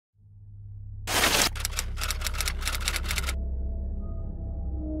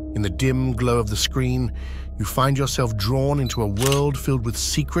In the dim glow of the screen, you find yourself drawn into a world filled with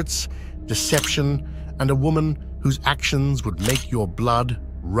secrets, deception, and a woman whose actions would make your blood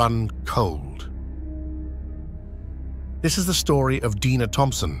run cold. This is the story of Dena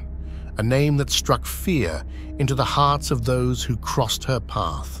Thompson, a name that struck fear into the hearts of those who crossed her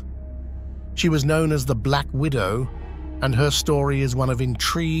path. She was known as the Black Widow, and her story is one of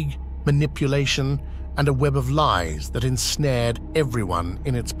intrigue, manipulation, and a web of lies that ensnared everyone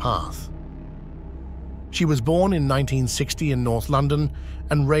in its path. She was born in 1960 in North London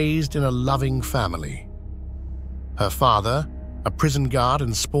and raised in a loving family. Her father, a prison guard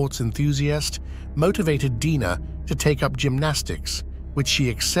and sports enthusiast, motivated Dena to take up gymnastics, which she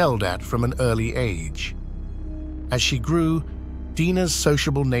excelled at from an early age. As she grew, Dena's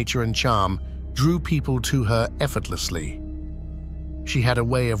sociable nature and charm drew people to her effortlessly. She had a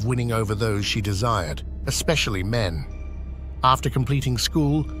way of winning over those she desired, especially men. After completing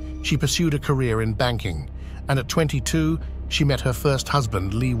school, she pursued a career in banking, and at 22, she met her first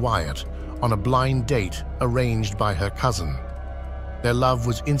husband, Lee Wyatt, on a blind date arranged by her cousin. Their love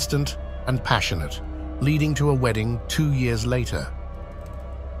was instant and passionate, leading to a wedding 2 years later.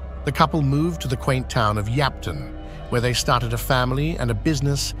 The couple moved to the quaint town of Yapton, where they started a family and a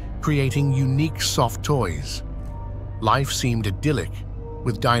business creating unique soft toys. Life seemed idyllic,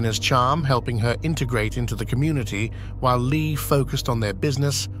 with Dena's charm helping her integrate into the community while Lee focused on their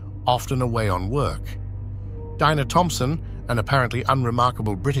business, often away on work. Dena Thompson, an apparently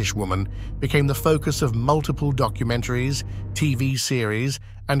unremarkable British woman, became the focus of multiple documentaries, TV series,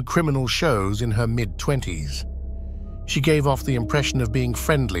 and criminal shows in her mid-20s. She gave off the impression of being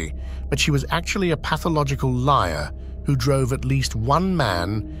friendly, but she was actually a pathological liar who drove at least one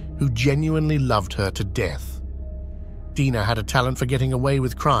man who genuinely loved her to death. Dena had a talent for getting away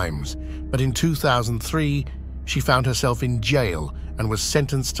with crimes, but in 2003, she found herself in jail and was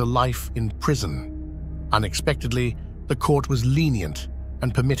sentenced to life in prison. Unexpectedly, the court was lenient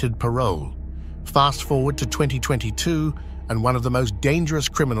and permitted parole. Fast forward to 2022, and one of the most dangerous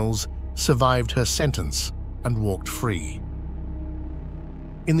criminals survived her sentence and walked free.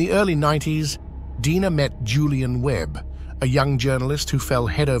 In the early 90s, Dena met Julian Webb, a young journalist who fell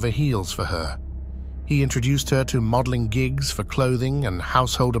head over heels for her. He introduced her to modeling gigs for clothing and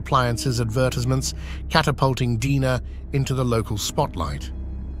household appliances advertisements, catapulting Dena into the local spotlight.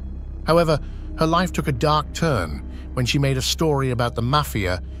 However, her life took a dark turn when she made a story about the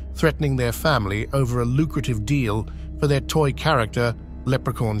mafia threatening their family over a lucrative deal for their toy character,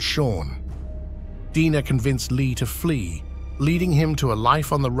 Leprechaun Sean. Dena convinced Lee to flee, leading him to a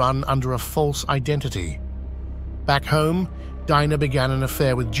life on the run under a false identity. Back home, Dena began an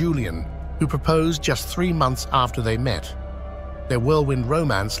affair with Julian, who proposed just 3 months after they met. Their whirlwind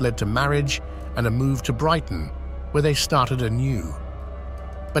romance led to marriage and a move to Brighton, where they started anew.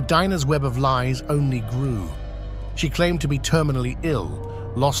 But Dena's web of lies only grew. She claimed to be terminally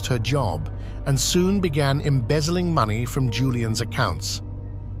ill, lost her job, and soon began embezzling money from Julian's accounts.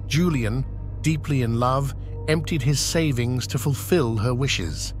 Julian, deeply in love, emptied his savings to fulfill her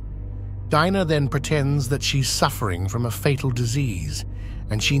wishes. Dena then pretends that she's suffering from a fatal disease,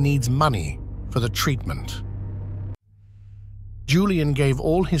 and she needs money for the treatment. Julian gave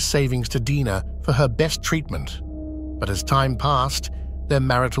all his savings to Dena for her best treatment, but as time passed, their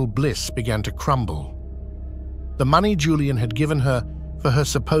marital bliss began to crumble. The money Julian had given her for her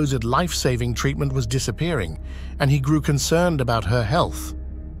supposed life-saving treatment was disappearing, and he grew concerned about her health.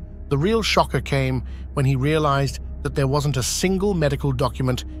 The real shocker came when he realized that there wasn't a single medical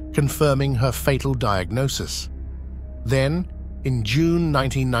document confirming her fatal diagnosis. Then, in June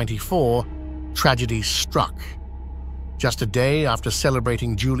 1994, tragedy struck. Just a day after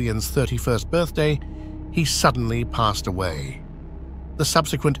celebrating Julian's 31st birthday, he suddenly passed away. The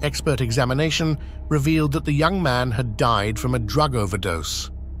subsequent expert examination revealed that the young man had died from a drug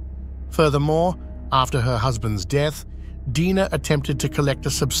overdose. Furthermore, after her husband's death, Dena attempted to collect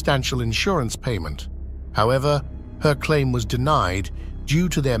a substantial insurance payment. However, her claim was denied due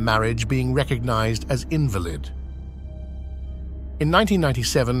to their marriage being recognized as invalid. In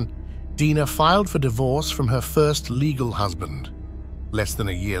 1997, Dena filed for divorce from her first legal husband. Less than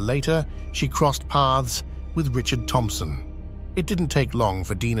a year later, she crossed paths with Richard Thompson. It didn't take long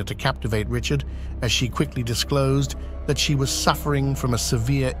for Dena to captivate Richard, as she quickly disclosed that she was suffering from a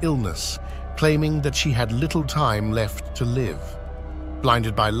severe illness, claiming that she had little time left to live.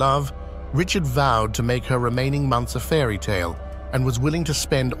 Blinded by love, Richard vowed to make her remaining months a fairy tale and was willing to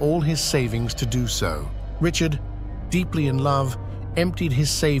spend all his savings to do so. Richard, deeply in love, emptied his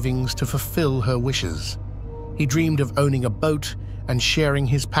savings to fulfill her wishes. He dreamed of owning a boat and sharing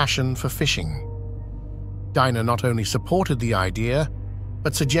his passion for fishing. Dena not only supported the idea,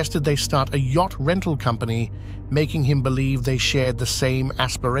 but suggested they start a yacht rental company, making him believe they shared the same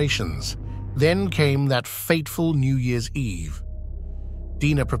aspirations. Then came that fateful New Year's Eve.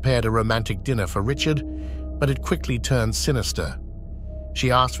 Dena prepared a romantic dinner for Richard, but it quickly turned sinister.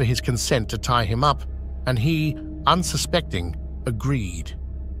 She asked for his consent to tie him up, and he, unsuspecting, agreed.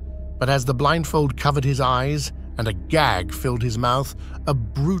 But as the blindfold covered his eyes and a gag filled his mouth, a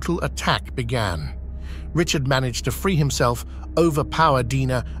brutal attack began. Richard managed to free himself, overpower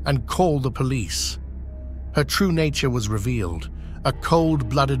Dena, and call the police. Her true nature was revealed, a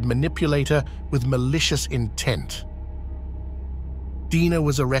cold-blooded manipulator with malicious intent. Dena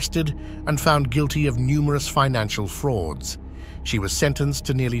was arrested and found guilty of numerous financial frauds. She was sentenced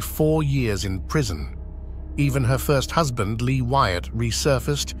to nearly 4 years in prison. Even her first husband, Lee Wyatt,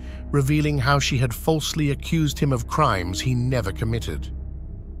 resurfaced, revealing how she had falsely accused him of crimes he never committed.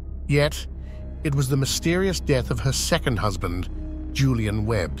 Yet, it was the mysterious death of her second husband, Julian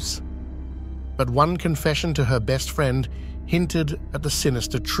Webbs. But one confession to her best friend hinted at the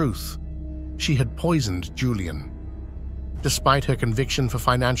sinister truth. She had poisoned Julian. Despite her conviction for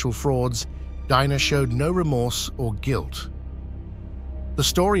financial frauds, Dena showed no remorse or guilt. The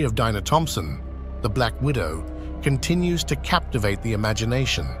story of Dena Thompson, the Black Widow, continues to captivate the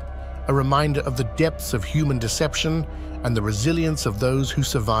imagination, a reminder of the depths of human deception and the resilience of those who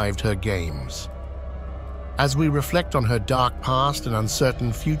survived her games. As we reflect on her dark past and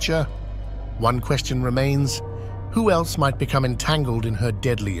uncertain future, one question remains: who else might become entangled in her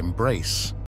deadly embrace?